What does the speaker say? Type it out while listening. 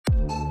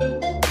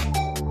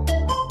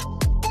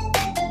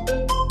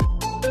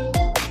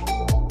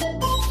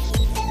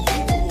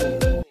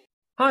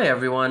Hi,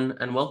 everyone,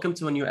 and welcome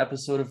to a new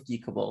episode of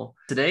Geekable.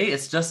 Today,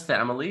 it's just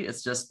family,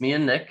 it's just me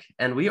and Nick,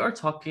 and we are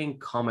talking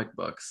comic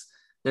books.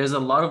 There's a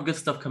lot of good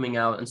stuff coming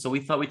out, and so we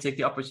thought we'd take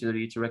the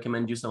opportunity to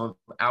recommend you some of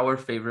our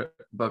favorite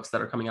books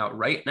that are coming out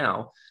right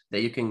now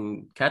that you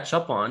can catch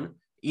up on,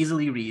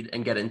 easily read,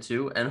 and get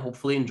into, and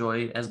hopefully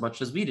enjoy as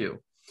much as we do.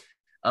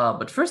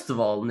 But first of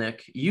all,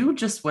 Nick, you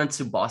just went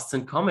to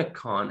Boston Comic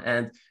Con,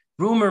 and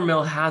rumor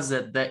mill has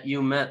it that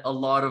you met a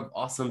lot of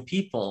awesome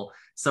people.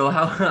 So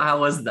how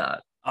was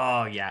that?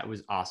 Oh yeah, it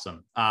was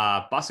awesome.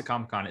 Boston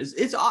Comic Con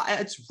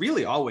it's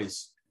really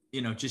always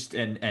just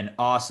an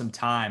awesome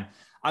time.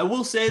 I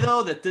will say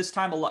though that this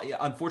time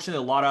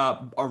unfortunately a lot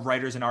of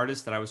writers and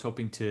artists that I was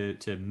hoping to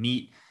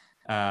meet,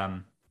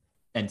 and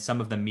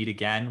some of them meet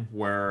again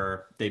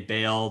where they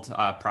bailed,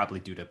 probably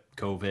due to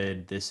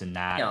COVID, this and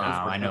that. Yeah,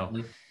 I know.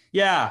 unfortunately.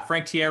 Yeah,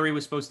 Frank Thierry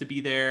was supposed to be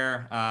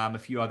there. A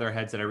few other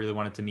heads that I really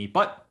wanted to meet,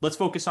 but let's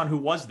focus on who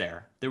was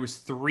there. There was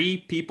three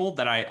people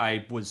that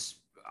I was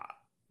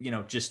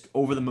just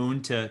over the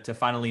moon to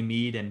finally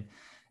meet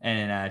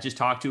and just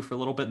talk to for a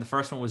little bit. And the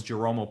first one was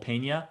Jerome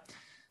Pena.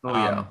 Oh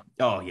yeah,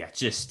 Oh yeah,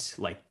 just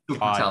like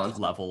super God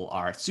talented. level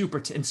art,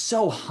 and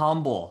so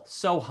humble,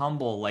 so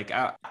humble. Like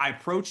I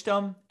approached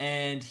him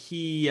and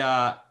he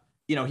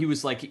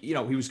was like, he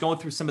was going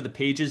through some of the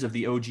pages of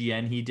the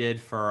OGN he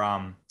did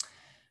for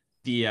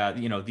the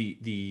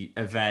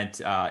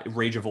event,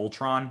 Rage of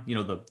Ultron,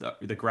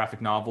 the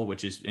graphic novel,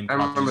 which is in I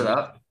remember continuity.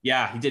 that.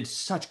 Yeah, he did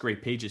such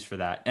great pages for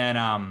that.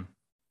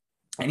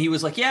 And he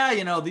was like, yeah,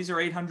 these are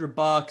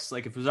 $800.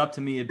 Like if it was up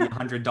to me, it'd be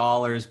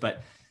 $100.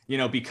 But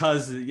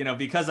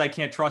because I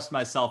can't trust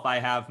myself, I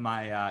have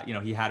my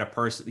he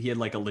had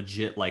like a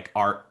legit like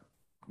art,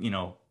 you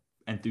know,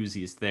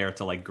 enthusiast there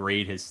to like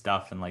grade his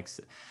stuff and like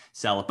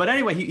sell it. But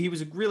anyway, he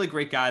was a really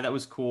great guy. That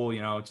was cool,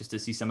 just to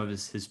see some of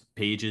his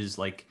pages.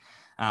 Like,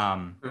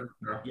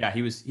 Sure. yeah,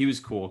 he was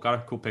cool. Got a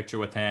cool picture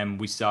with him.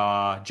 We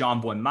saw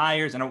John Boy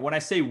Myers, and when I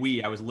say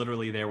we, I was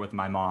literally there with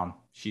my mom. Aw,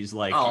 She's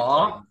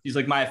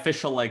like my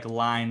official like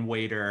line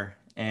waiter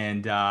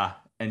and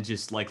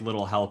just like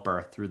little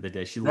helper through the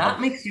day. She that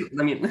loves. makes you.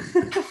 I mean,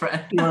 for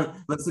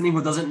anyone listening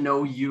who doesn't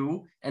know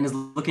you and is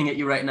looking at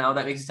you right now,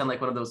 that makes you sound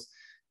like one of those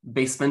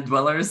basement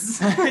dwellers.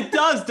 It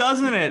does,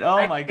 doesn't it? Oh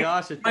I, my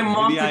gosh, my maybe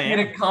mom I took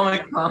me to am.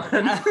 Comic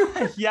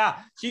Con. Yeah,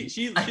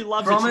 she I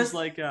loves it. She's promise.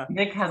 like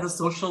Nick has a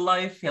social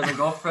life. He has a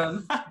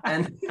girlfriend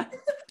and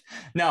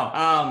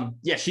no,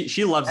 yeah,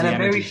 she loves and the a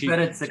very energy.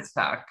 shredded six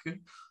pack.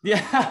 Yeah,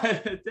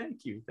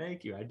 thank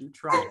you. I do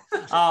try.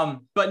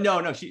 But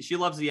no, she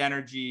loves the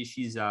energy.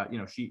 She's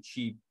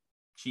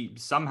she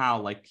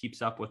somehow like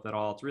keeps up with it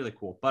all. It's really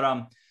cool.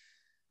 But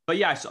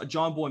yeah, I saw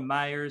John Boy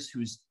Myers,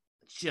 who's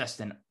just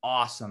an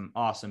awesome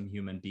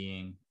human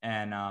being,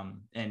 and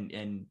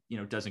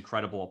does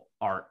incredible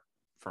art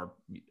for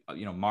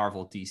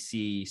Marvel,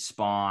 DC,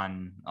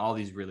 Spawn, all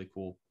these really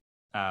cool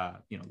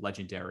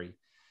legendary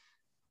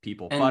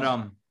people. But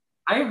And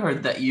I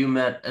heard that you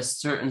met a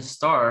certain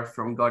star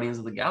from Guardians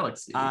of the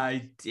Galaxy.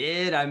 I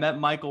did. I met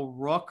Michael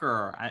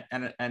Rooker,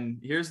 and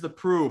here's the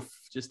proof.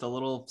 Just a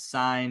little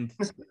signed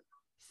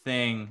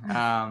thing.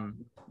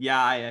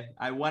 Yeah,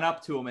 I went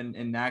up to him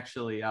and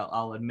actually,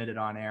 I'll admit it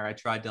on air. I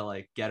tried to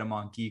like get him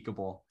on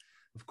Geekable,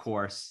 of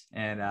course,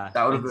 and That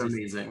would have it been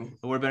just amazing.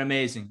 it would have been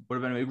amazing.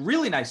 Would have been a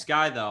really nice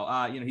guy though.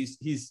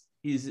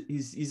 He's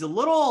a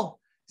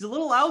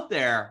little out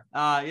there. He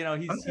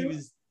Okay.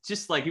 was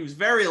just like he was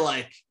very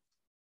like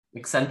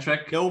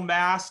Eccentric. no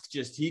mask,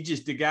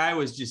 the guy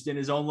was just in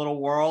his own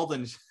little world,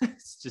 and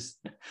it's just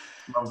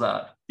Love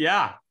that.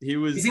 yeah, he He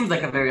was. seems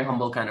like a very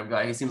humble kind of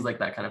guy. He seems like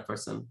that kind of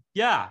person.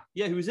 Yeah,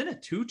 he was in a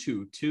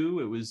tutu too.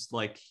 It was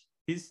like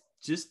he's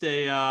just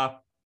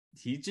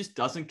he just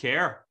doesn't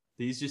care.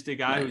 He's just a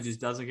guy who Nice.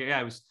 just doesn't care. Yeah,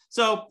 it was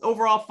so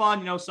overall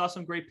fun. Saw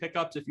some great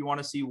pickups. If you want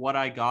to see what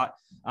I got,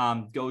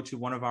 go to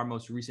one of our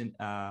most recent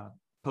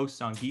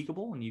posts on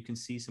Geekable, and you can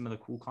see some of the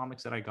cool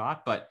comics that I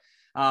got.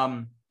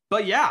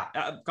 But yeah,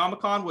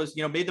 Comic Con was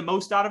made the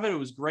most out of it. It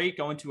was great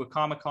going to a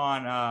Comic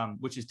Con,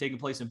 which is taking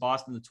place in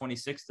Boston the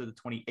 26th to the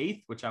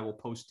 28th, which I will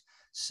post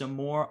some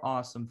more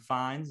awesome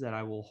finds that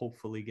I will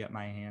hopefully get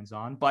my hands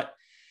on. But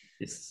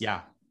Yes.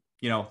 yeah,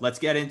 let's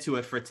get into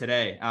it for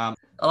today. A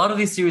lot of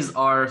these series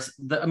are,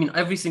 I mean,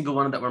 every single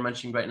one that we're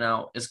mentioning right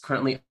now is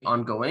currently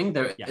ongoing.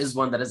 There is Yes.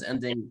 one that is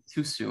ending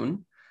too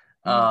soon.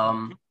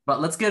 But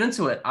let's get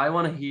into it. I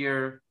want to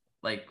hear,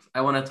 like,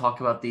 I want to talk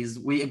about these.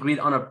 We agreed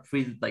on a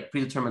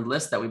predetermined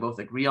list that we both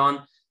agree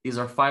on. These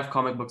are five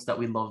comic books that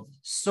we love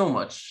so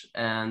much,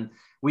 and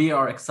we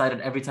are excited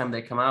every time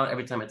they come out.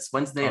 Every time it's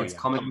Wednesday Oh and it's yeah.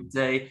 comic book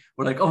day,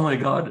 we're like, oh my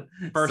god!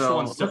 So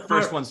let's First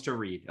start, ones to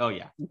read. Oh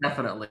yeah.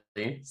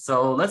 definitely.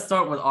 So let's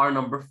start with our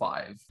number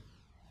five.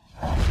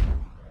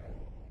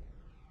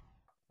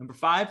 Number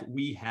five,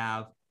 we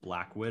have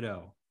Black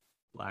Widow.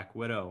 Black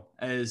Widow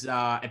is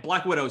and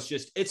Black Widow is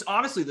just, it's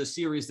honestly the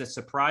series that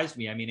surprised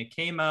me. I mean, it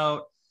came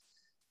out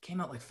came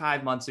out like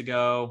 5 months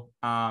ago.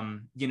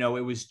 You know,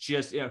 it was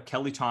just, you know,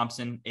 Kelly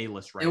Thompson,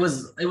 A-list writer.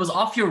 It was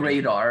off your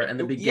radar in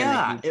the beginning.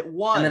 Yeah, it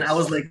was. And then I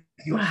was like,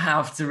 you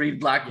have to read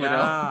Black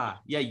Widow.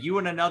 Yeah. You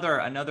and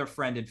another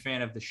friend and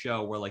fan of the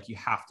show were like, you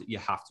have to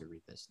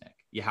read this, Nick.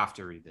 You have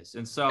to read this.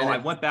 And so I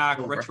went back,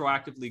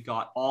 retroactively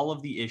got all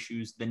of the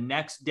issues. The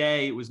next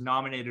day it was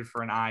nominated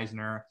for an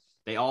Eisner.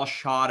 They all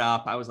shot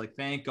up. I was like,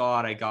 thank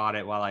God I got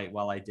it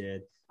while I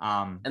did.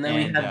 And then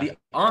we had the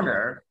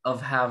honor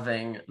of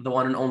having the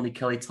one and only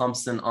Kelly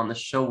Thompson on the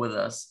show with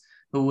us,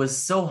 who was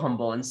so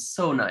humble and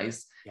so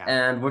nice. Yeah.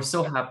 And we're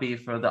so happy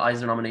for the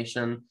Eisner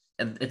nomination.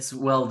 And it's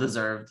well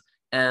deserved.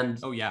 And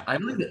I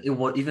believe it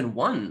even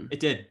won. It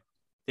did.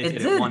 It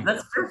did. Won.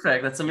 That's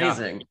perfect. That's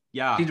amazing.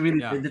 Yeah.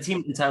 The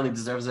team entirely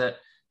deserves it.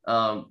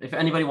 If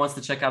anybody wants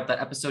to check out that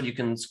episode, you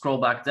can scroll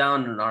back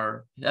down in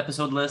our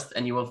episode list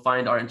and you will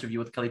find our interview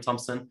with Kelly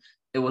Thompson.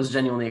 It was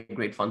genuinely a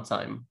great fun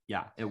time.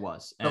 Yeah, it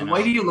was. And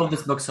why do you love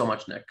this book so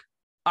much, Nick?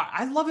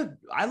 I love it.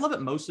 I love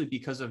it mostly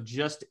because of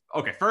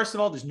first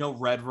of all, there's no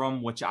Red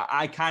Room, which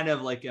I kind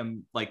of like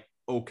am like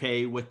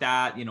okay with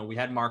that. You know, we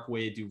had Mark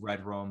Waid do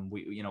Red Room.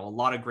 A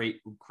lot of great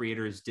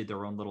creators did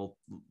their own little,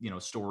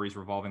 stories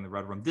revolving the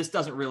Red Room. This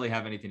doesn't really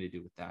have anything to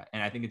do with that.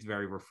 And I think it's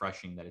very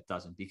refreshing that it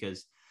doesn't,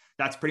 because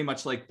that's pretty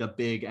much like the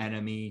big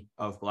enemy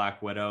of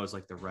Black Widow is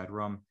like the Red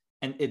Room.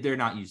 And they're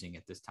not using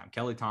it this time.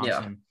 Kelly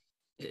Thompson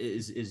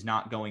is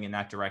not going in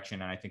that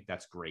direction. And I think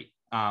that's great.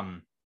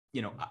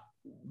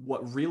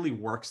 What really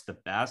works the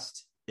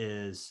best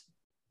is,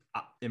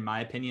 in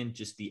my opinion,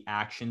 just the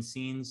action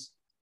scenes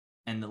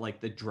and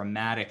the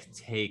dramatic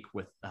take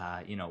with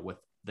that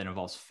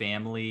involves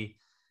family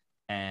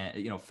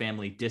and,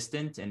 family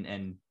distant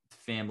and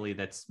family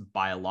that's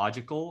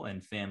biological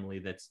and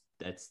family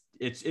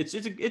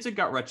it's a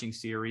gut-wrenching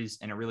series.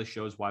 And it really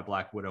shows why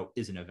Black Widow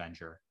is an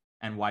Avenger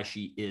and why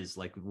she is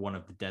like one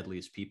of the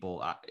deadliest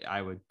people.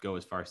 I would go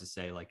as far as to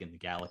say like in the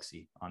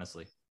galaxy,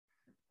 honestly.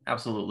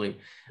 Absolutely.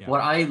 Yeah.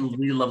 What I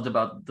really loved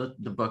about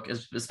the book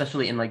is,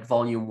 especially in like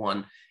volume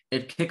 1,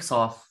 it kicks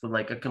off with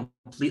like a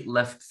complete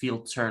left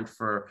field turn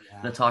for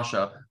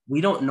Natasha.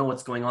 We don't know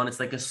what's going on. It's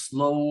like a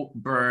slow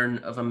burn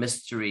of a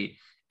mystery,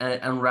 and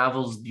it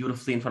unravels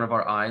beautifully in front of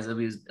our eyes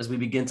as we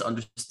begin to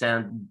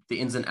understand the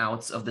ins and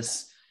outs of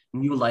this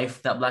new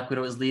life that Black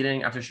Widow is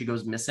leading after she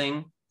goes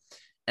missing.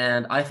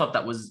 And I thought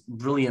that was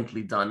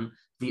brilliantly done.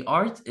 The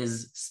art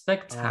is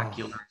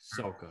spectacular.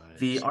 So good.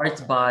 The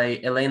art by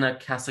Elena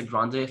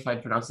Casagrande, if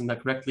I'm pronouncing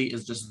that correctly,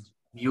 is just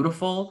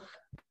beautiful,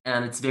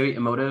 and it's very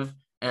emotive.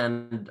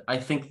 And I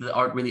think the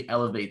art really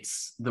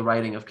elevates the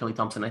writing of Kelly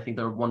Thompson. I think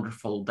they're a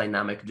wonderful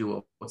dynamic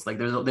duo. It's like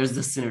there's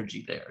the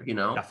synergy there,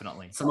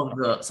 Definitely. Some of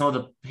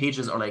the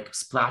pages are like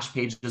splash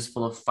pages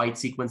full of fight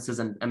sequences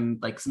and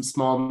like some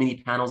small mini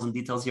panels and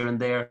details here and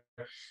there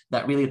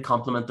that really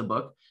complement the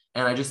book.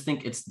 And I just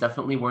think it's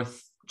definitely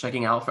worth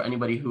checking out for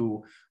anybody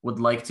who would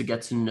like to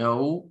get to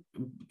know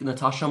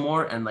Natasha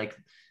more and like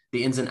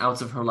the ins and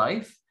outs of her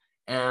life,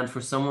 and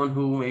for someone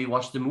who maybe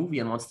watched the movie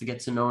and wants to get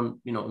to know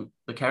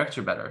the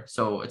character better.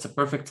 So it's a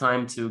perfect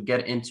time to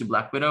get into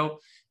Black Widow.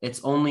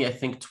 It's only, I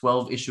think,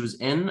 12 issues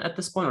in at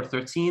this point, or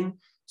 13.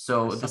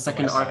 So the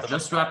second arc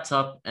just wrapped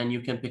up, and you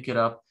can pick it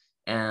up,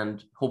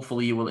 and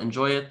hopefully you will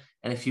enjoy it.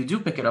 And if you do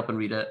pick it up and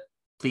read it,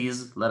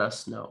 please let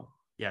us know.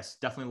 Yes,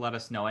 definitely let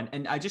us know.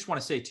 And I just want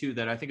to say too,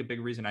 that I think a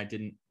big reason I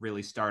didn't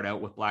really start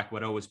out with Black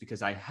Widow was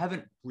because I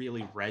haven't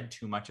really read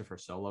too much of her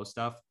solo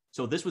stuff.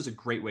 So this was a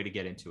great way to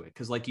get into it.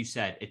 Cause like you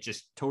said, it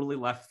just totally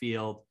left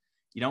field.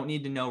 You don't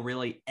need to know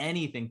really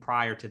anything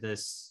prior to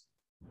this.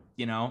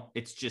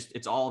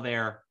 It's all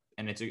there.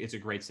 And it's a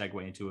great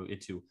segue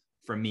into,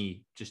 for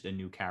me, just a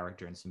new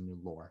character and some new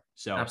lore.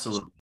 So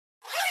absolutely.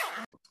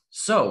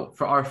 So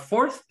for our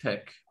fourth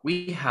pick,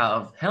 we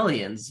have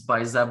Hellions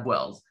by Zeb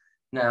Wells.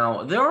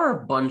 Now, there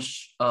are a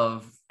bunch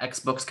of X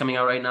books coming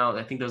out right now.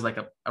 I think there's like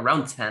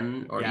around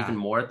 10 or even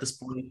more at this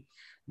point.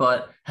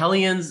 But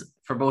Hellions,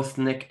 for both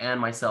Nick and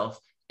myself,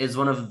 is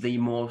one of the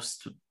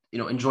most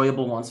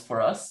enjoyable ones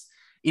for us.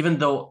 Even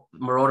though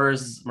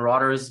Marauders,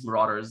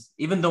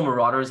 even though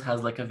Marauders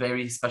has like a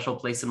very special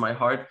place in my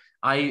heart,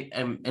 I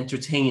am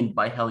entertained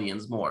by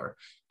Hellions more.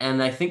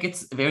 And I think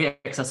it's very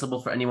accessible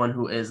for anyone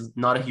who is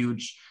not a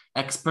huge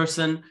X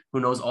person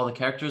who knows all the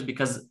characters,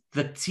 because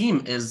the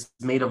team is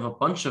made of a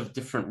bunch of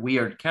different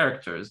weird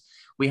characters.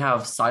 We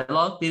have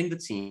Psylocke leading the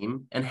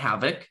team, and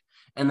Havoc,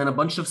 and then a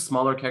bunch of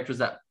smaller characters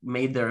that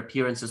made their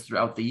appearances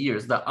throughout the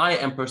years that I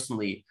am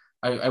personally,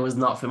 I was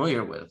not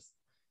familiar with.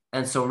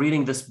 And so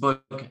reading this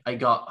book, I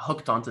got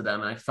hooked onto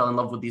them, and I fell in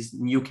love with these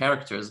new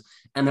characters.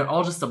 And they're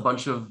all just a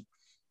bunch of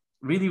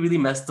really, really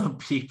messed up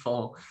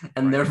people,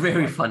 and they're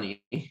very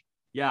funny.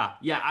 Yeah.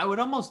 I would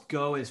almost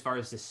go as far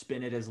as to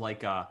spin it as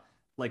like a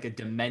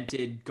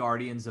demented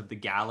Guardians of the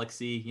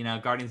Galaxy.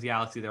 Guardians of the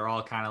Galaxy, they're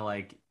all kind of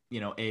like,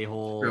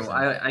 a-holes. True.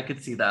 I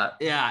could see that.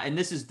 Yeah, and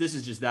this is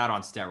just that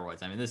on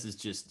steroids. I mean, this is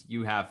just,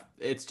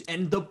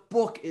 and the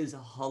book is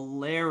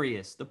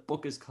hilarious. The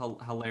book is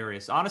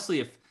hilarious. Honestly,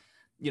 if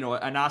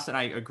Anas and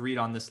I agreed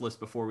on this list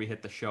before we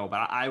hit the show,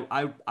 but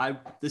I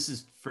this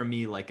is for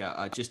me like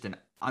just an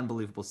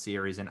unbelievable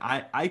series. And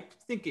I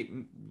think it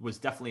was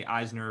definitely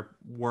Eisner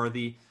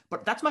worthy.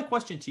 But that's my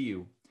question to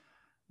you.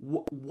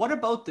 What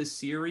about this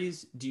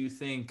series do you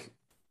think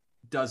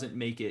doesn't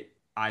make it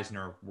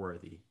Eisner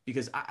worthy?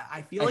 Because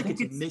I feel like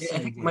it's missing. I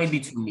think it might be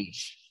too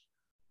niche.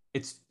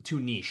 It's too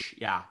niche.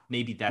 Yeah,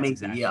 maybe that's Maybe,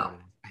 exactly yeah. what it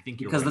is. I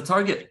think you're Because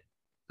right.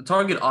 the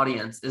target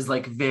audience is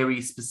like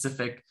very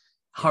specific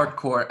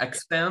hardcore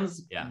X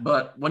fans, Yeah,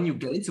 but when you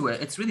get into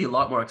it, it's really a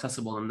lot more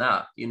accessible than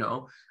that, you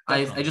know.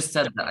 I definitely. just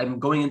said that I'm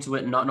going into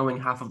it not knowing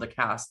half of the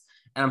cast,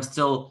 and I'm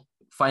still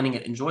finding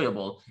it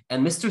enjoyable.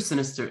 And Mr.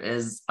 Sinister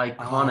is Oh,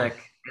 iconic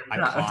in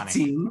that iconic.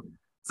 team.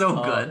 So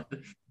Oh,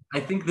 good.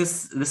 I think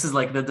this is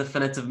like the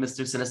definitive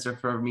Mr. Sinister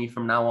for me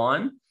from now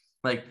on.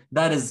 Like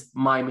that is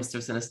my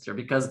Mr. Sinister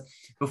because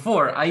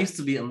before I used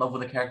to be in love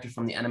with a character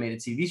from the animated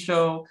TV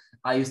show.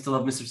 I used to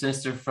love Mr.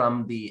 Sinister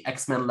from the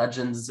X-Men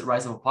Legends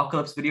Rise of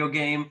Apocalypse video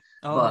game,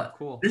 oh, but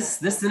cool. this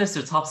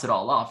Sinister tops it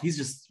all off. He's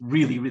just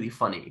really, really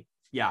funny.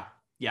 Yeah,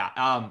 yeah.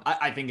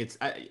 I think it's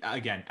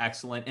again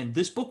excellent, and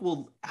this book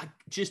will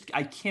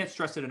I can't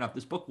stress it enough.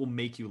 This book will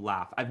make you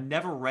laugh. I've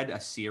never read a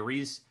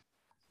series.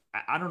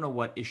 I don't know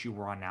what issue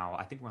we're on now.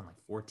 I think we're on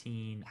like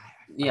 14. I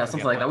Yeah, something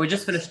forget like that. what. We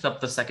just finished up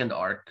the second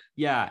arc.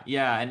 Yeah,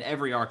 yeah, and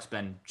every arc's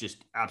been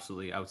just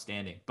absolutely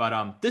outstanding.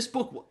 But this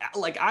book,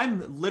 like,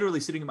 I'm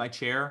literally sitting in my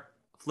chair,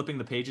 flipping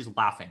the pages,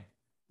 laughing.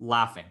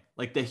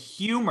 Like the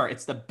humor,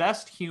 it's the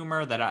best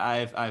humor that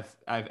I've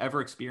ever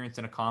experienced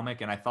in a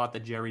comic, and I thought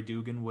that Jerry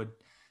Dugan would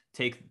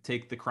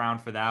take the crown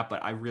for that,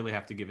 but I really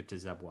have to give it to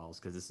Zeb Wells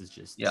because this is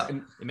just Yeah.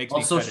 it makes me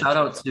Also, excited. shout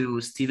out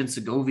to Steven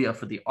Segovia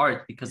for the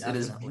art because it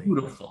is Definitely.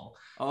 beautiful.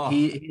 Oh,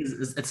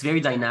 It's very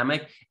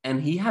dynamic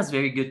and he has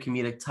very good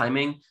comedic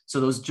timing.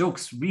 So those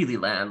jokes really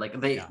land. Like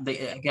yeah. they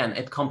again,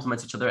 it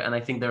complements each other, and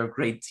I think they're a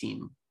great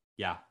team.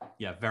 Yeah,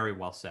 yeah, very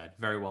well said.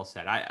 Very well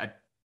said. I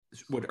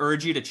would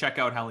urge you to check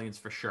out Hellions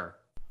for sure.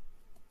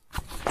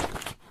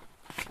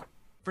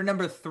 For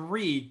number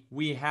 3,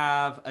 we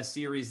have a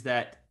series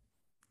that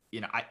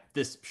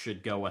this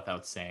should go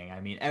without saying. I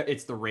mean,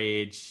 it's the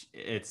rage.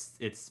 It's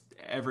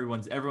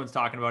everyone's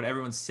talking about it.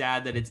 Everyone's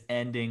sad that it's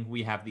ending.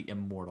 We have the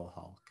Immortal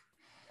Hulk.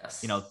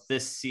 Yes.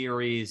 This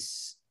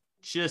series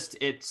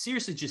it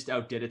seriously just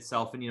outdid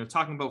itself. And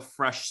talking about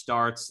fresh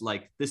starts,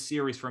 like this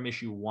series from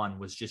issue 1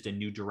 was just a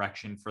new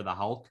direction for the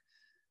Hulk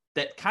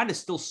that kind of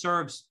still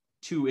serves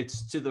to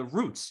the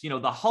roots.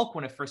 The Hulk,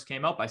 when it first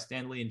came out by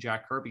Stan Lee and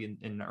Jack Kirby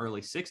in the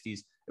early 60s,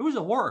 it was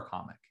a horror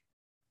comic.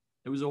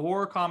 It was a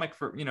horror comic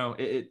for,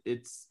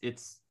 it's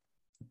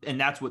and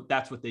that's what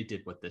they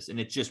did with this, and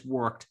it just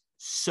worked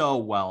so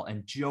well.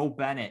 And Joe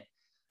Bennett,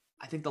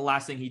 I think the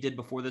last thing he did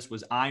before this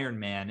was Iron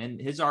Man, and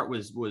his art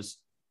was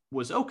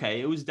okay.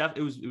 It was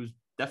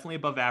definitely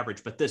above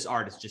average, but this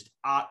art is just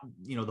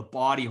the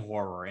body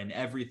horror and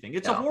everything.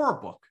 It's a horror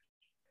book.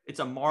 It's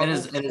a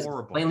Marvel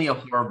horror book. Plainly a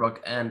horror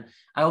book, and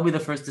I will be the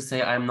first to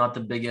say I'm not the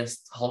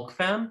biggest Hulk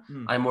fan.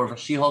 I'm more of a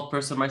She-Hulk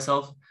person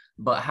myself,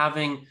 but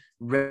having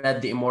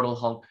read the Immortal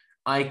Hulk,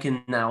 I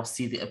can now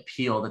see the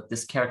appeal that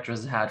this character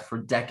has had for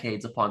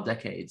decades upon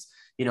decades.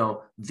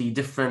 The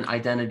different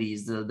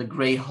identities, the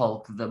Gray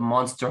Hulk, the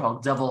Monster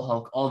Hulk, Devil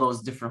Hulk, all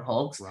those different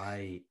Hulks.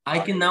 Right. I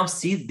can now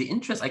see the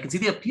interest. I can see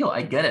the appeal.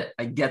 I get it.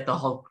 I get the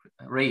Hulk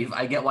rave.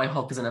 I get why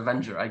Hulk is an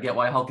Avenger. I get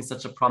why Hulk is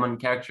such a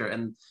prominent character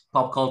in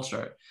pop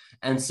culture.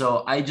 And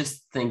so I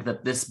just think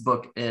that this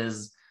book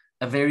is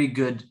a very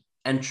good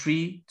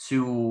entry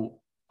to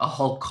a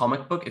Hulk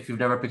comic book if you've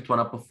never picked one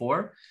up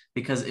before,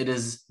 because it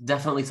is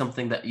definitely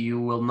something that you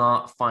will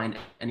not find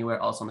anywhere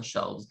else on the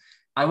shelves.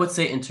 I would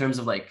say in terms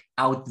of like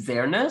out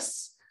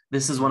there-ness,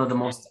 this is one of the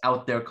most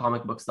out there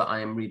comic books that I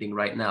am reading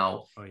right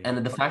now. Oh, yeah.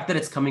 And the fact that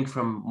it's coming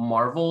from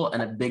Marvel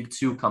and a big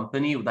 2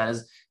 company that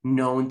is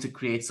known to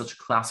create such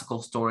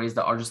classical stories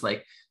that are just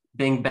like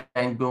bang,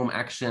 bang, boom,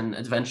 action,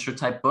 adventure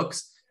type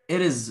books, it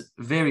is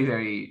very,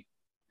 very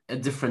a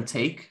different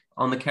take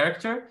on the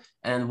character,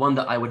 and one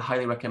that I would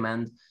highly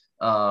recommend.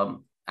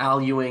 Al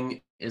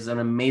Ewing is an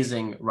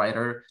amazing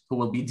writer who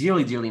will be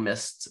dearly, dearly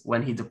missed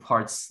when he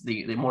departs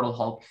the Immortal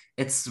Hulk.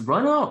 It's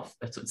run off.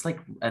 It's like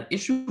at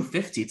issue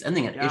 50. It's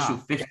ending at issue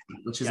 50,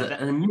 which is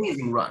an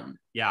amazing run.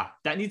 Yeah,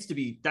 that needs to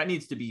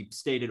be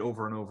stated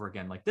over and over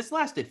again. Like this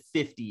lasted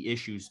 50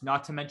 issues,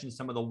 not to mention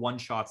some of the one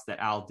shots that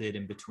Al did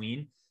in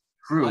between.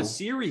 True. A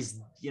series,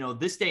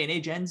 this day and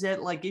age ends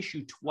at like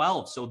issue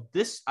 12. So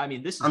this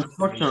is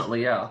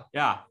unfortunately,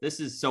 this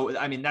is so.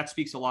 I mean, that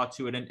speaks a lot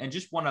to it. And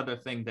just one other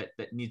thing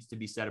that needs to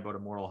be said about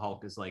Immortal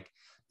Hulk is like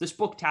this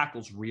book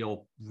tackles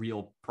real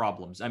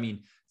problems. I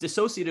mean,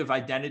 dissociative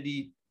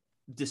identity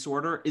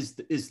disorder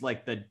is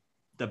like the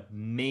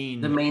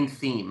main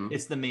theme.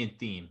 It's the main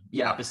theme.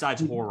 Yeah.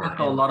 Besides horror,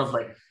 a lot of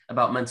like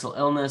about mental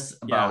illness,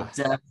 about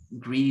death,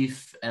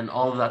 grief, and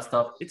all of that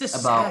stuff. It's a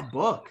sad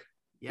book.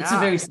 Yeah. It's a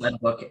very sad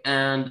book,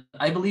 and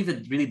I believe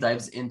it really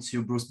dives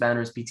into Bruce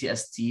Banner's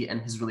PTSD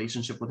and his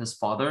relationship with his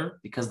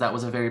father, because that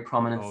was a very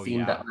prominent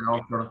theme that went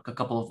on for a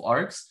couple of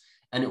arcs,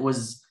 and it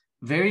was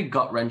very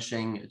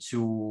gut-wrenching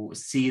to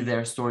see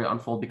their story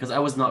unfold, because I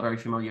was not very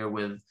familiar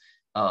with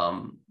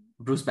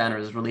Bruce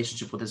Banner's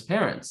relationship with his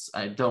parents.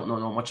 I don't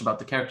know much about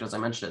the characters I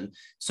mentioned.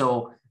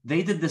 So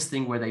they did this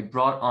thing where they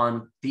brought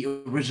on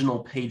the original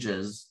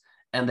pages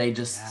and they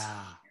just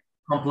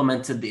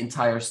complemented the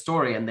entire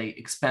story, and they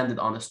expanded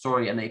on the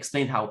story, and they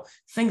explained how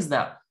things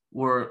that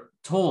were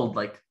told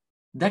like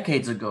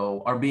decades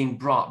ago are being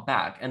brought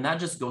back. And that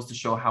just goes to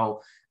show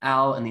how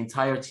Al and the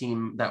entire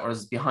team that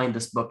was behind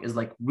this book is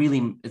like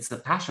really, it's a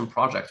passion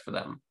project for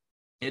them.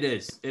 It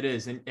is.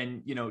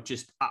 And, you know,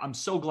 just, I'm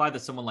so glad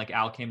that someone like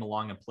Al came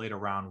along and played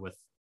around with,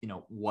 you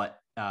know, what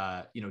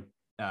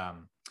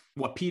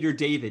Peter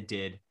David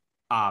did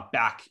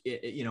back,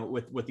 you know,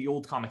 with the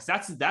old comics.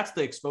 That's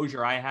the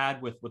exposure I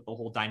had with the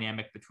whole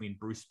dynamic between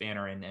Bruce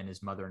Banner and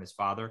his mother and his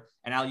father.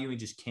 And Al Ewing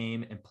just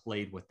came and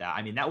played with that.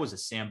 I mean, that was a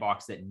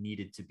sandbox that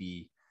needed to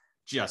be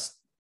just,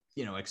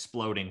 you know,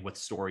 exploding with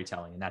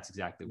storytelling. And that's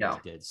exactly what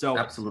it did. So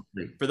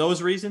absolutely, for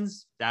those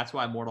reasons, that's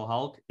why Immortal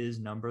Hulk is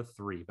number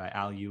 3 by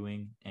Al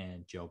Ewing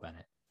and Joe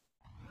Bennett.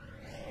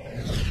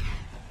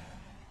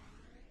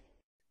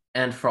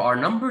 And for our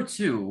number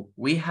 2,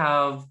 we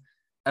have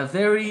a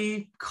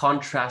very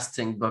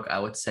contrasting book, I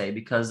would say,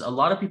 because a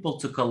lot of people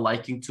took a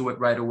liking to it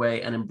right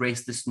away and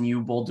embraced this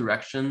new bold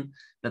direction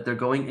that they're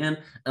going in.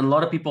 And a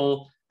lot of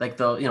people, like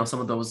some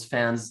of those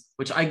fans,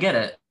 which I get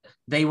it,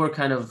 they were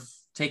kind of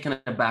taken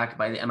aback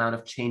by the amount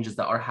of changes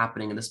that are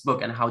happening in this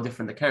book and how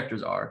different the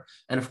characters are.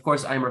 And of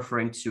course, I'm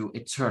referring to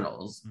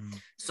Eternals.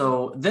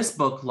 So this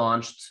book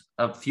launched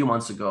a few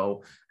months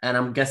ago, and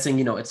I'm guessing,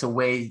 you know, it's a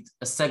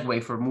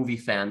segue for movie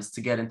fans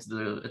to get into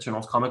the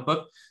Eternals comic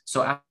book.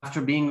 So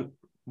after being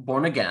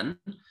born again,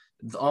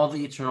 all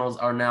the Eternals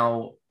are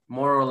now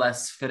more or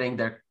less fitting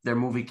their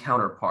movie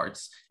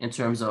counterparts in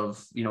terms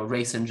of, you know,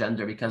 race and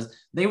gender, because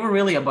they were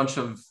really a bunch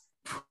of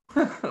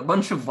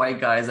white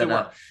guys,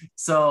 and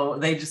so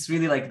they just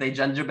really they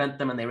gender bent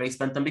them and they race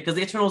bent them, because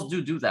the Eternals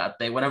do that.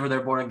 Whenever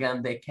they're born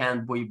again, they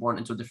can be born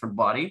into a different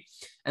body,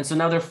 and so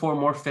now they're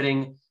more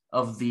fitting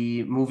of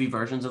the movie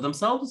versions of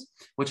themselves,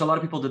 which a lot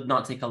of people did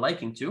not take a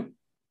liking to.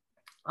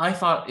 I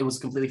thought it was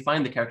completely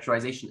fine. The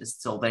characterization is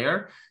still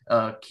there.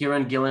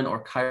 Kieran Gillen,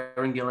 or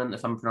Kieran Gillen,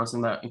 if I'm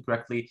pronouncing that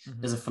incorrectly,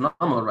 is a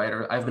phenomenal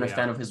writer. I've been a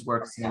fan of his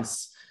work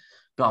since,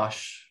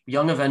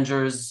 Young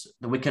Avengers,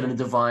 The Wicked and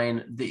the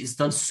Divine. He's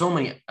done so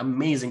many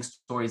amazing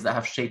stories that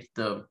have shaped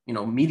the, you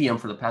know, medium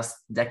for the past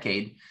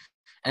decade.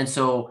 And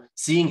so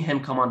seeing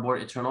him come on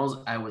board Eternals,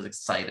 I was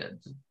excited.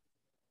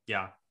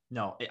 Yeah,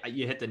 no,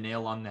 you hit the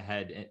nail on the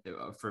head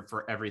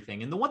for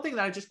everything. And the one thing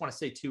that I just want to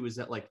say too is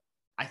that, like,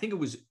 I think it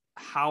was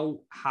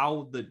how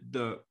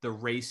the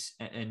race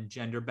and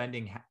gender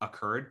bending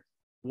occurred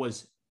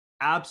was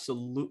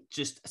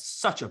just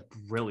such a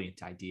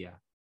brilliant idea.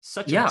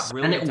 Such a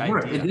brilliant and it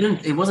worked. idea.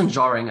 It wasn't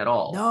jarring at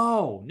all.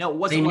 No, it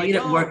wasn't. They made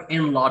it work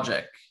in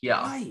logic.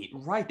 Yeah.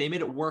 Right. They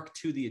made it work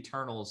to the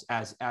Eternals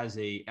as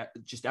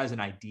an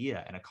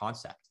idea and a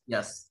concept.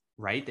 Yes.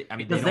 Right. I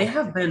mean, because they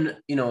have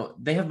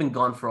been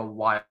gone for a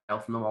while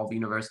from the Marvel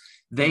Universe.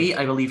 They,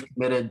 I believe,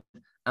 committed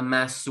a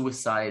mass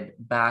suicide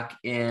back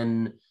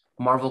in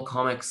Marvel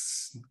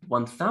Comics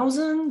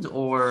 1000,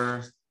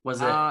 or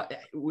was it?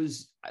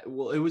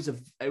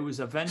 It was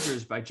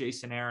Avengers by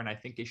Jason Aaron. I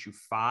think issue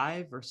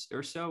 5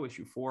 or so,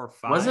 issue 4 or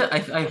 5. Was it?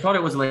 I thought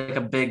it was like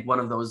a big one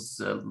of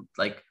those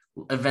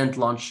event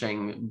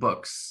launching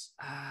books.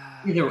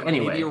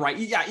 Anyway, you're right.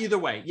 Yeah, either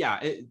way.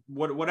 Yeah,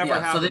 whatever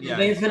happened. So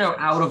they've been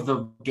out of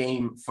the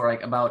game for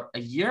like about a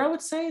year, I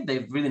would say.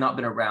 They've really not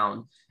been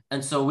around,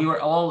 and so we were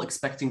all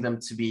expecting them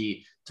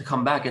to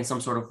come back in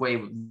some sort of way,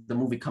 with the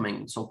movie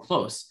coming so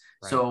close.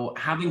 Right. So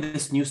having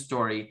this new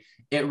story,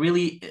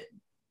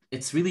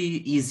 it's really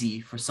easy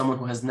for someone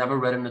who has never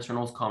read an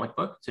Eternals comic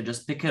book to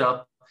just pick it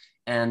up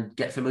and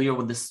get familiar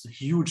with this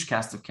huge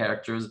cast of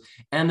characters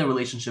and the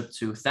relationship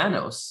to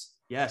Thanos.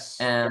 Yes.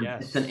 And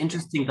it's an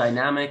interesting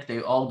dynamic.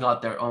 They all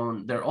got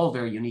they're all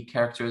very unique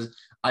characters.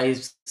 I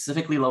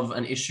specifically love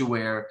an issue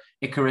where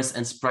Icarus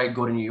and Sprite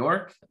go to New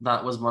York.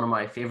 That was one of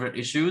my favorite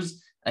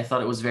issues. I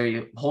thought it was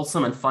very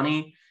wholesome and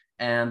funny.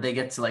 And they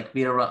get to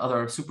meet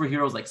other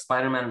superheroes like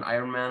Spider-Man and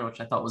Iron Man,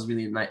 which I thought was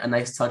really a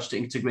nice touch to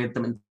integrate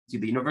them into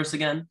the universe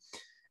again.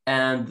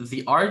 And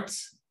the art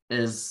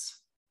is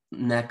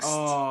next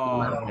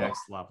level.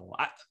 Next level.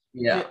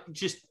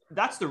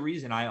 That's the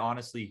reason I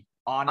honestly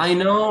I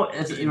know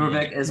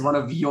Rebek is one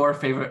of your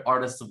favorite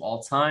artists of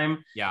all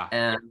time. Yeah.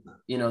 And,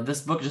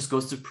 this book just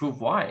goes to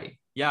prove why.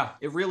 Yeah,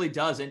 it really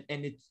does. And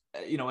it's,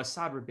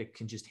 Esad Ribic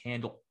can just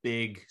handle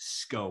big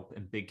scope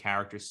and big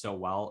characters so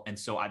well. And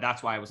so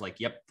that's why I was like,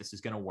 yep, this is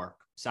going to work.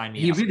 Sign me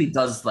up. He really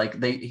does.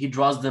 He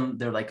draws them.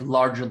 They're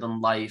larger than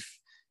life.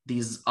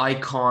 These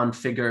icon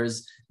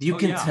figures. You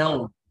can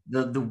tell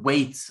the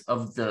weight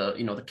of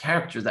the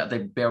characters that they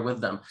bear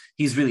with them.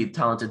 He's really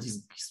talented.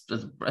 He's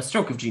a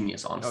stroke of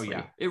genius, honestly. Oh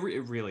yeah, it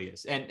really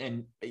is.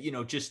 And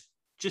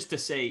just to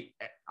say,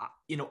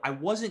 I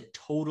wasn't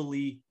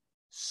totally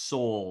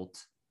sold.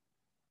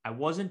 I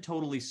wasn't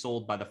totally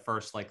sold by the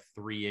first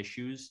 3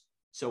 issues.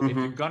 So if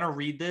you're gonna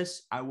read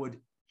this, I would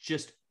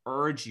just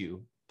urge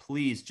you,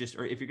 please just,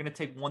 or if you're going to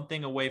take one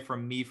thing away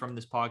from me from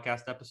this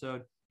podcast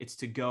episode, it's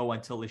to go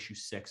until issue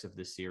 6 of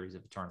this series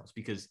of Eternals,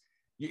 because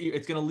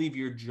it's going to leave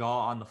your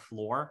jaw on the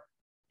floor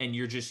and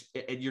you're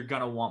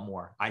going to want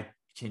more. I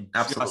can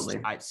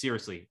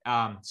seriously.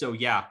 So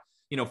yeah,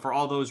 for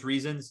all those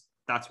reasons,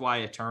 that's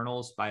why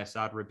Eternals by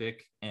Asad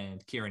Ribic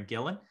and Kieran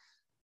Gillen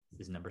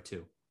is number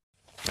 2.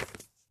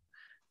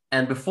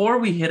 And before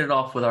we hit it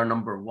off with our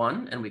number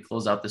 1 and we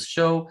close out this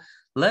show,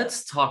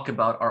 let's talk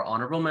about our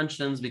honorable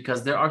mentions,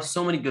 because there are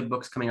so many good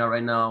books coming out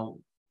right now.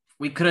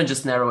 We couldn't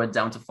just narrow it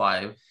down to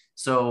 5.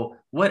 So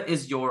what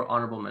is your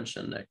honorable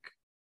mention, Nick?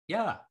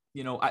 Yeah,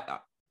 I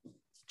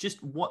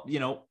just what,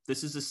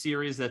 this is a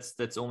series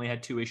that's only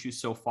had 2 issues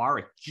so far.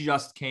 It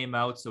just came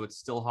out, so it's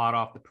still hot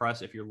off the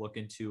press if you're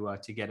looking to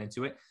get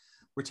into it.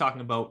 We're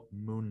talking about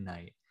Moon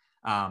Knight.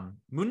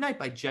 Moon Knight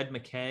by Jed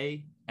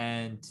MacKay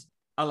and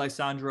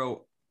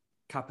Alessandro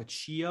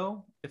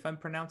Cappuccio, if I'm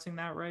pronouncing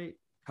that right.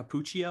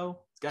 Cappuccio.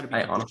 It's got to be.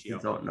 I honestly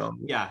don't know.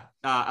 Yeah,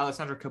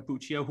 Alessandro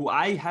Cappuccio, who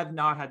I have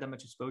not had that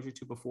much exposure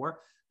to before,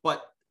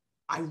 but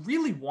I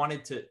really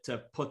wanted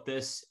to put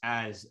this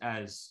as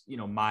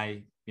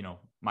my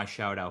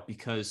shout out,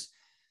 because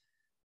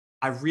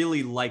I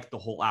really like the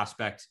whole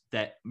aspect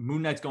that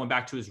Moon Knight's going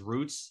back to his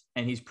roots,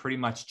 and he's pretty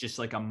much just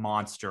like a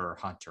monster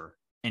hunter.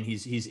 And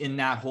he's in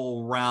that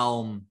whole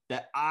realm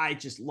that I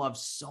just love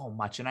so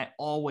much. And I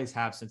always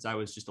have since I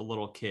was just a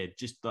little kid,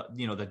 just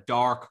the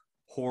dark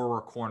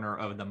horror corner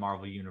of the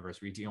Marvel universe,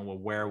 where you're dealing with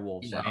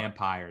werewolves,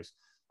 vampires,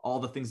 all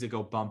the things that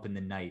go bump in the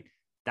night.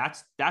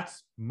 That's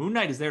Moon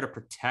Knight is there to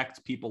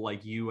protect people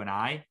like you and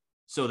I,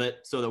 so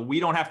that we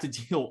don't have to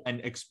deal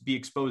and be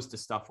exposed to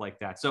stuff like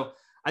that. So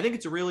I think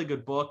it's a really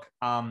good book.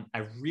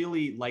 I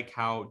really like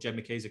how Jed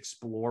MacKay is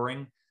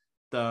exploring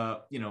the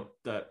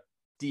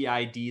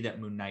DID that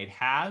Moon Knight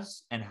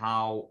has and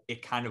how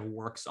it kind of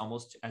works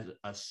almost as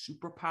a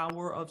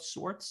superpower of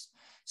sorts.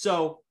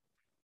 So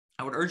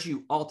I would urge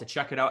you all to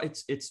check it out.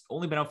 It's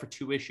only been out for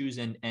 2 issues,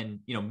 and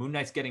Moon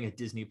Knight's getting a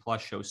Disney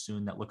Plus show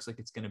soon that looks like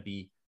it's going to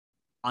be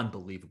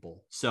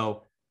unbelievable.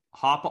 So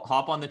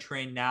hop on the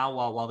train now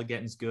while the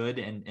getting's good,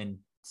 and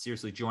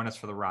seriously join us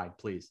for the ride,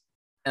 please.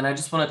 And I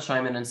just want to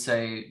chime in and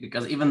say,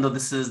 because even though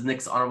this is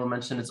Nick's honorable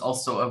mention, it's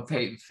also a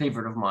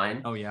favorite of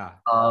mine. Oh yeah.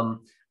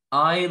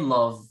 I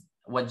love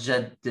what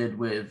Jed did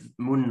with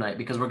Moon Knight,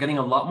 because we're getting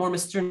a lot more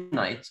Mr.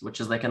 Knight,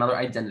 which is like another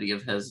identity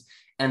of his.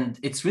 And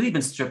it's really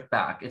been stripped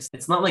back.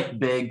 It's not like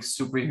big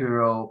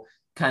superhero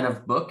kind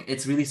of book.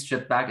 It's really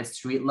stripped back. It's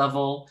street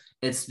level.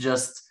 It's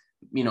just,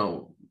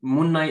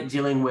 Moon Knight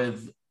dealing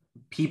with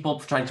people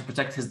trying to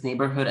protect his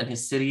neighborhood and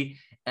his city.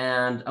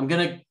 And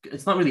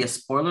it's not really a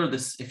spoiler.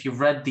 If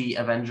you've read the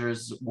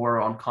Avengers War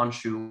on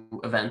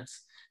Khonshu event,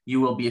 you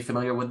will be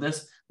familiar with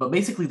this. But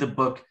basically the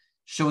book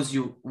shows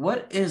you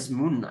what is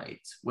Moon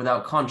Knight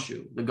without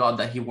Khonshu, the god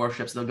that he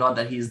worships, the god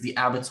that he is the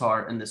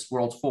avatar in this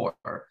world for.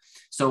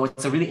 So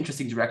it's a really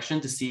interesting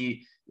direction to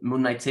see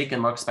Moon Knight take,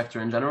 and Mark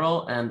Spector in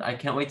general, and I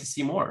can't wait to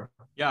see more.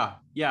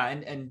 Yeah,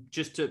 and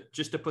just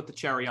to put the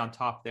cherry on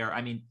top there,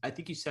 I mean, I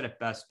think you said it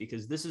best,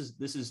 because this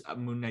is a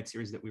Moon Knight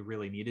series that we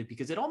really needed,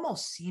 because it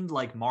almost seemed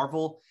like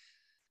Marvel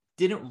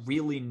didn't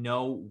really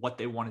know what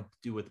they wanted to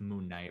do with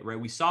Moon Knight, right?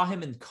 We saw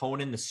him in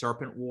Conan, the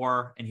Serpent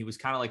War, and he was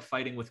kind of like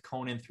fighting with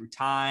Conan through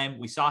time.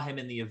 We saw him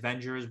in the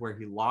Avengers, where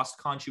he lost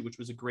Khonshu, which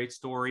was a great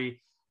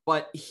story,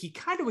 but he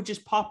kind of would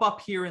just pop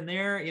up here and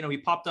there. He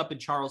popped up in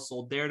Charles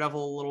Soule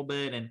Daredevil a little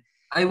bit. And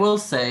I will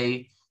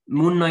say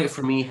Moon Knight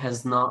for me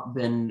has not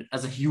been,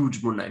 as a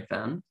huge Moon Knight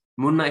fan,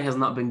 Moon Knight has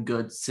not been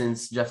good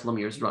since Jeff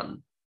Lemire's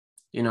run.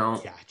 Yeah,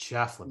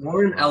 Jeff Lemire.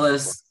 Warren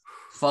Ellis,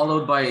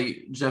 followed by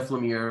Jeff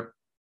Lemire,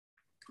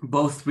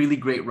 both really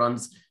great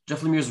runs.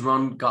 Jeff Lemire's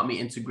run got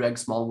me into Greg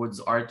Smallwood's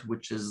art,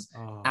 which is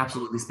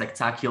absolutely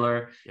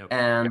spectacular. Yep.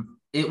 And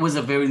it was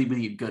a very,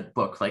 really good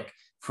book. Like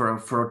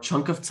for a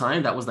chunk of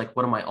time, that was like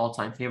one of my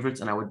all-time favorites.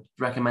 And I would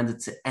recommend it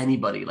to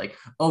anybody. Like,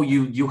 oh,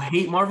 you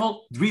hate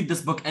Marvel? Read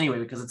this book anyway,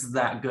 because it's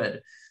that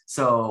good.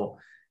 So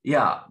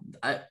yeah,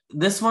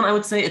 this one, I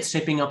would say it's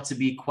shaping up to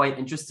be quite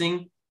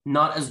interesting.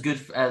 Not as good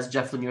as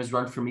Jeff Lemire's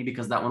run for me,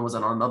 because that one was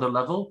on another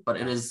level, but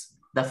it is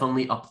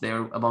definitely up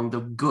there among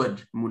the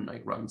good Moon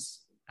Knight runs.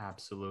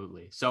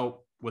 Absolutely. So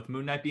with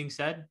Moon Knight being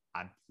said,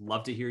 I'd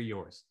love to hear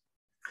yours.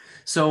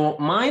 So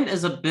mine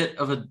is a bit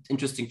of an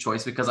interesting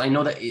choice, because I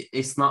know that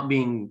it's not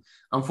being,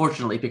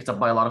 unfortunately, picked up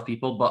by a lot of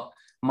people, but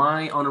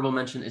my honorable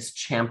mention is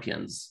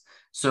Champions.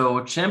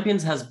 So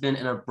Champions has been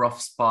in a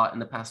rough spot in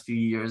the past few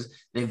years.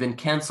 They've been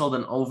canceled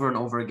and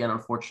over again,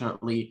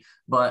 unfortunately,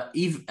 but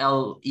Eve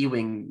L.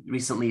 Ewing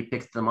recently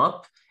picked them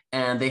up,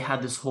 and they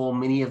had this whole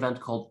mini event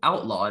called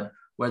Outlawed,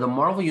 where the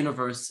Marvel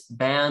Universe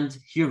banned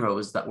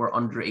heroes that were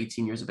under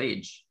 18 years of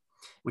age,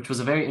 which was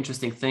a very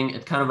interesting thing.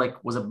 It kind of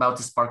like was about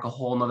to spark a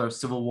whole nother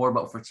civil war,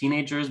 but for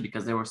teenagers,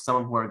 because there were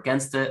some who were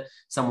against it,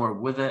 some were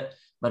with it,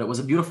 but it was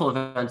a beautiful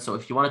event. So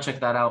if you want to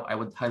check that out, I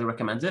would highly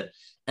recommend it.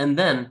 And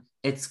then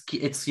it's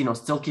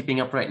still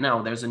keeping up right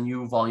now. There's a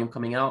new volume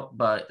coming out,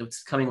 but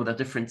it's coming with a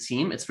different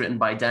team. It's written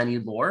by Danny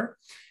Lore.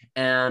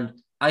 And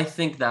I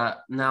think that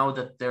now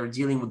that they're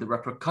dealing with the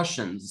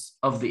repercussions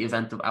of the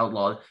event of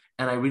Outlawed,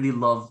 and I really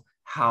love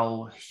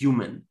how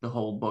human the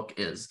whole book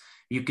is.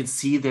 You can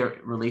see their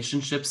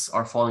relationships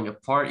are falling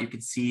apart. You can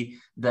see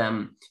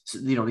them,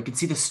 you can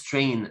see the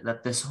strain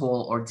that this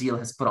whole ordeal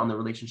has put on the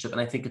relationship.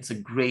 And I think it's a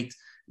great,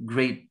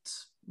 great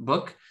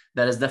book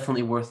that is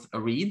definitely worth a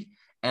read.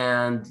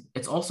 And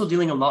it's also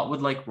dealing a lot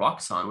with like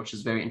Roxxon, which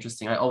is very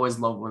interesting. I always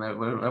love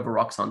whenever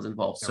Roxxon's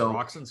involved. Yeah, so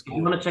Roxxon's cool. If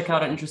you want to check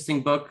out an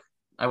interesting book,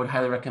 I would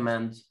highly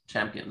recommend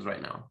Champions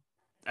right now.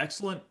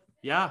 Excellent.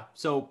 Yeah.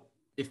 So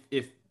if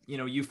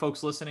you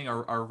folks listening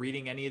are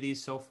reading any of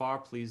these so far,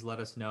 please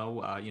let us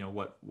know.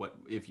 What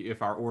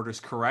if our order's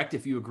correct,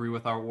 if you agree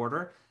with our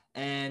order,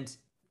 and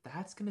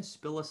that's gonna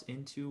spill us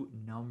into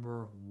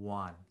number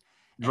one.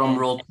 Drum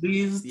roll,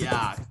 please.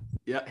 Yeah.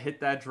 Hit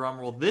that drum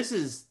roll. This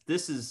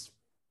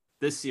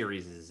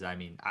series is. I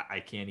mean, I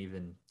can't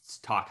even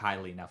talk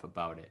highly enough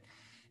about it.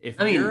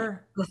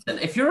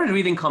 If you're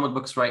reading comic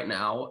books right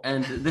now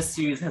and this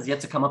series has yet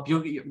to come up,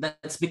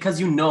 that's because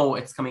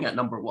it's coming at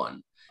number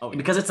one. Oh, yeah.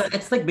 Because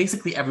it's like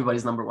basically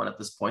everybody's number one at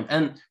this point,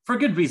 and for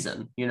good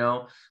reason,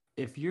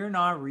 If you're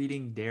not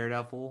reading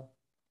Daredevil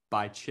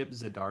by Chip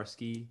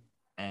Zdarsky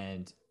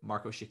and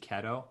Marco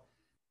Checchetto,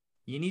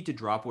 you need to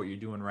drop what you're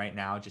doing right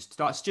now. Just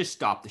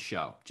stop the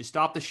show. Just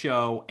stop the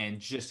show and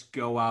just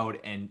go out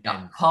and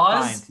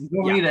pause.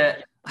 Read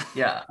it.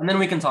 Yeah, and then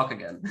we can talk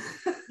again.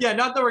 Yeah,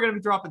 not that we're going to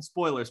be dropping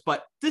spoilers,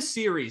 but this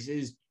series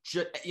is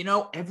just,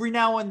 every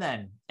now and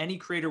then, any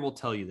creator will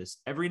tell you this.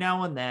 Every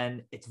now and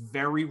then, it's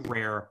very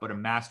rare, but a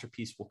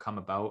masterpiece will come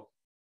about.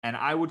 And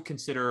I would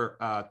consider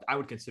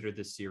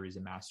this series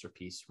a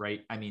masterpiece,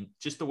 right? I mean,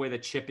 just the way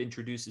that Chip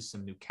introduces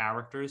some new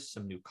characters,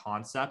 some new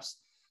concepts,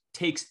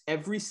 takes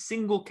every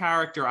single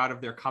character out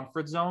of their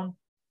comfort zone.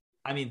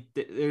 I mean,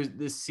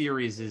 this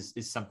series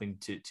is something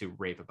to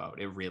rave about.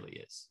 It really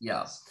is.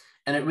 Yeah.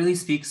 And it really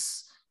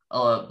speaks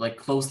like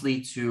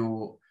closely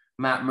to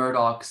Matt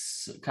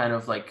Murdock's kind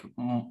of like,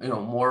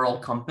 moral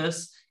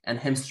compass and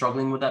him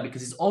struggling with that,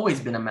 because he's always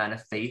been a man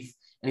of faith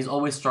and he's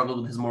always struggled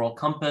with his moral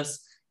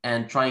compass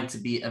and trying to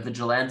be a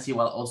vigilante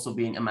while also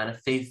being a man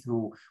of faith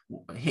who,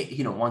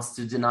 wants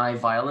to deny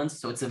violence.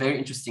 So it's a very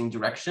interesting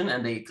direction.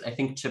 And I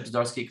think Chip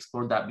Zdarsky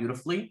explored that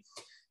beautifully.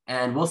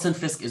 And Wilson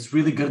Fisk is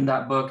really good in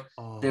that book.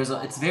 Oh.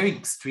 It's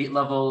very street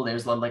level.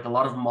 There's like a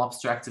lot of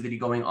mobster activity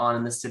going on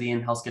in the city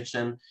in Hell's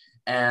Kitchen.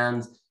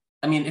 And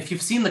I mean, if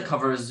you've seen the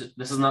covers,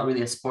 this is not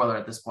really a spoiler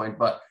at this point,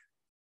 but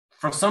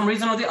for some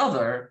reason or the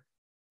other,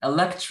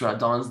 Elektra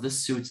dons the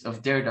suit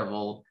of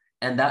Daredevil.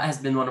 And that has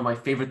been one of my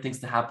favorite things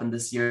to happen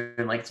this year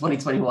in like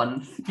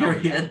 2021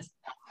 period.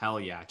 Hell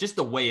yeah. Just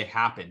the way it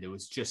happened. It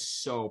was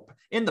just so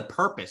in the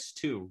purpose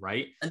too,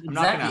 right?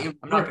 Exactly.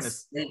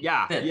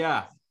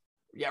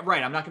 Yeah,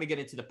 right. I'm not going to get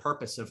into the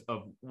purpose of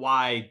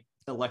why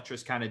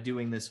Elektra's kind of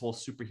doing this whole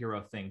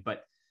superhero thing,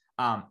 but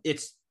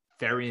it's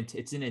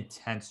an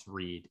intense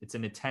read. It's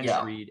an intense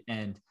read,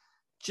 and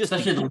just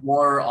especially the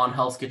War on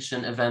Hell's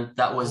Kitchen event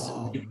that was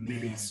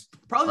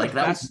probably like the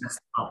best.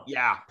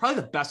 Probably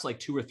the best like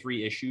 2 or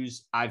 3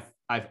 issues I've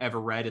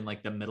ever read in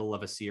like the middle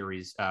of a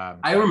series.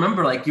 I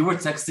remember like you were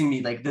texting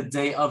me like the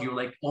day of. You were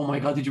like, "Oh my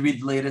god, did you read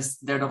the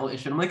latest Daredevil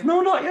issue?" I'm like, "No,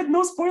 not yet.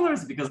 No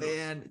spoilers." Because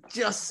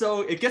just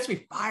so it gets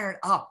me fired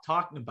up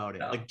talking about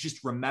it. Yeah. Like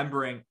just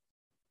remembering.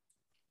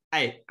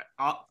 Hey,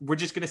 we're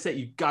just gonna say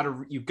you've got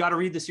to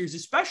read the series,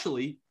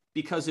 especially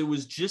because it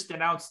was just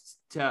announced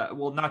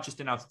not just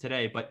announced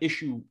today, but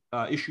issue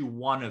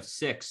 1 of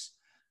 6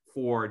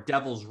 for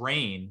Devil's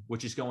Reign,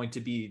 which is going to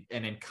be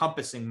an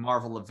encompassing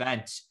Marvel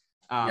event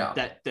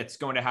that's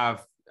going to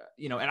have,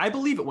 and I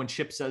believe it when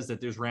Chip says that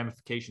there's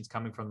ramifications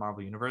coming from the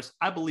Marvel Universe.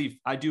 I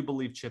do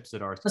believe Chip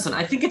Zdarsky. Listen,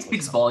 I think it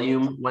speaks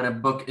volume when a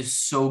book is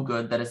so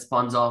good that it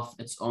spawns off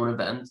its own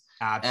event.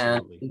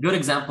 Absolutely. And a good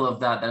example of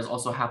that is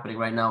also happening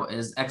right now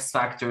is X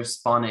Factor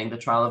spawning the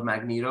Trial of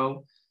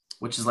Magneto,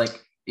 which is like,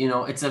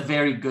 it's a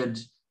very good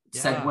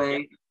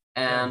segue.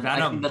 And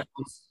Venom. I think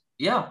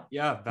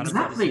Venom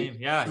exactly.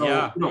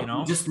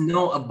 You just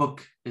know a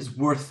book is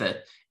worth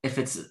it if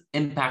it's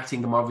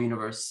impacting the Marvel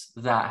Universe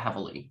that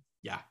heavily.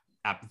 Yeah,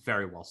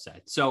 very well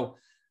said. So,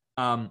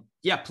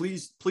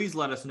 please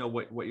let us know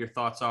what your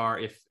thoughts are.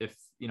 If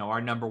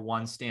our number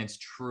one stands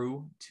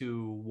true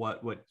to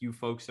what you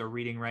folks are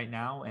reading right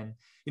now, and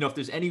if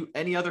there's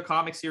any other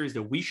comic series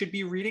that we should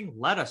be reading,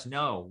 let us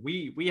know.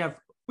 We have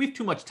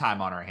too much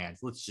time on our hands.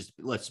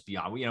 Let's be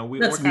honest. We're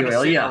kind of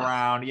sitting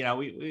around.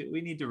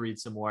 We need to read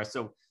some more.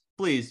 So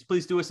please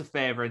do us a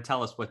favor and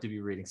tell us what to be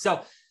reading.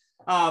 So,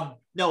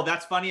 no,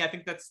 that's funny. I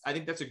think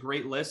that's a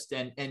great list.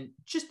 And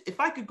just if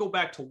I could go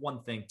back to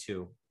one thing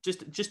too,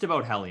 just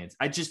about Hellions.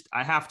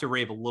 I have to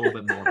rave a little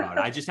bit more about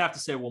it. I just have to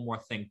say one more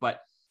thing, but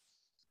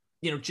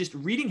just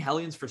reading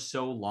Hellions for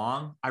so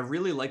long, I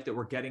really like that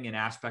we're getting an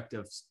aspect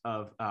of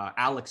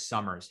Alex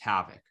Summers'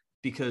 Havoc.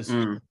 Because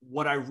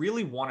what I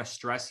really want to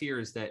stress here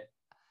is that,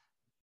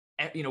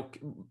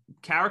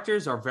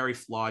 characters are very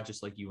flawed,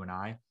 just like you and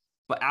I,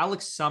 but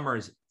Alex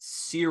Summers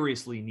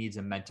seriously needs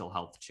a mental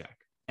health check.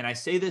 And I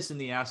say this in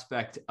the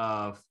aspect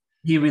of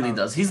He really Um,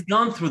 does. He's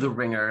gone through the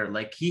ringer.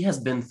 Like he has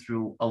been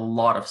through a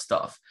lot of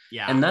stuff.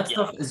 yeah, And that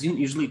stuff is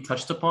usually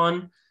touched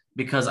upon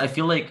because I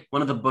feel like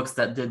one of the books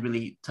that did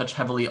really touch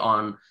heavily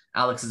on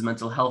Alex's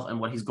mental health and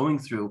what he's going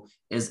through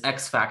is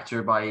X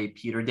Factor by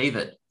Peter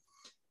David.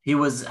 He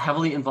was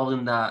heavily involved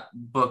in that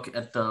book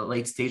at the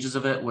late stages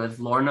of it with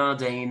Lorna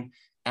Dane,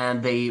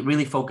 and they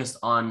really focused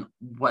on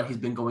what he's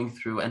been going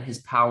through and his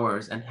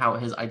powers and how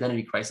his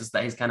identity crisis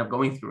that he's kind of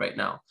going through right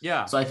now.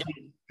 yeah. So I think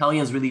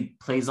Hellions really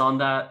plays on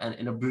that and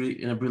in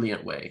a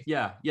brilliant way.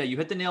 Yeah, yeah, you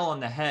hit the nail on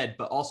the head.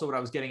 But also, what I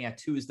was getting at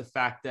too is the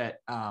fact that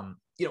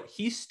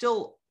he's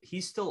still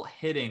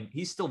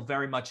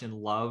very much in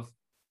love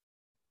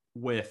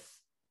with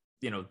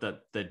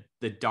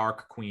the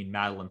Dark Queen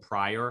Madeline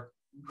Pryor,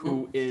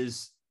 who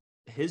is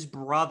his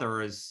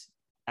brother's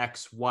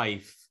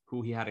ex-wife,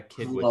 who he had a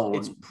kid with.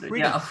 It's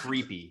pretty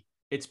creepy.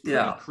 It's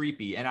pretty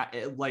creepy, and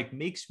it like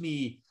makes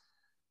me.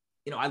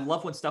 I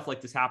love when stuff like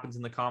this happens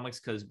in the comics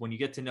because when you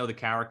get to know the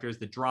characters,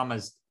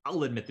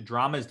 I'll admit the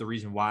drama is the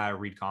reason why I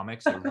read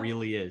comics. It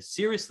really is.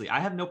 Seriously, I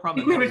have no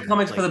problem. We read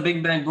comics for the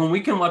Big Bang Boom.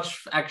 We can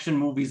watch action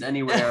movies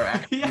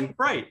anywhere. Yeah,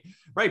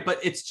 right. But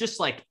it's just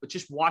like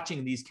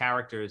watching these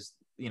characters,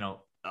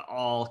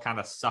 all kind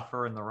of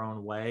suffer in their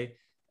own way.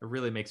 It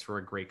really makes for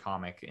a great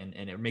comic, and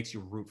it makes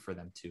you root for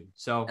them too.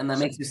 So, and that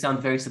makes you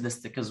sound very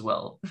sadistic as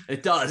well.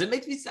 It does. It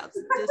makes me sound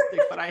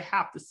sadistic, but I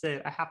have to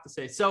say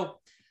it. So.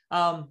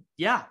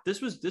 Yeah,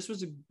 this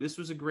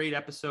was a great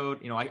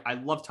episode. I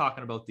love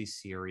talking about these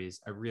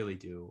series. I really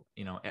do.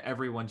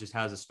 Everyone just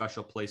has a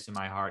special place in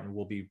my heart and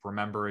will be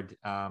remembered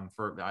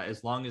for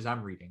as long as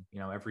I'm reading.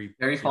 Every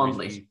very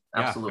fondly.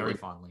 Absolutely,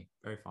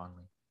 very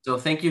fondly. So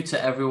thank you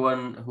to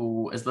everyone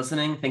who is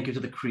listening. Thank you to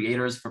the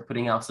creators for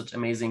putting out such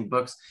amazing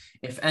books.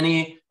 If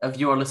any of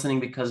you are listening,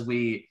 because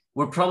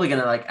we're probably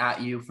gonna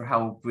at you for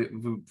how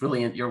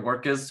brilliant your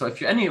work is. So if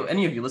you're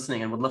any of you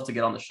listening and would love to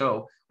get on the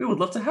show, we would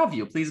love to have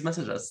you. Please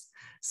message us.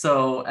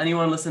 So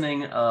anyone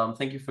listening,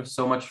 thank you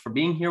so much for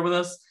being here with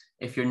us.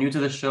 If you're new to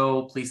the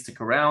show, please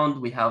stick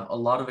around. We have a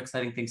lot of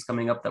exciting things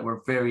coming up that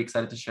we're very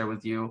excited to share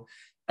with you.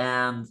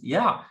 And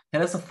yeah,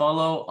 hit us a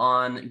follow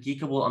on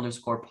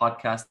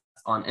Geekable_podcast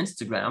on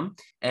Instagram,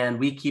 and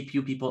we keep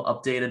you people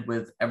updated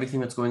with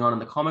everything that's going on in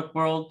the comic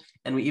world,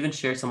 and we even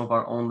share some of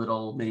our own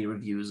little mini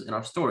reviews in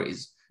our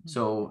stories.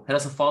 So hit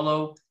us a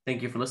follow.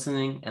 Thank you for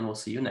listening, and we'll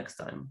see you next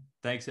time.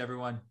 Thanks,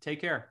 everyone. Take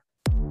care.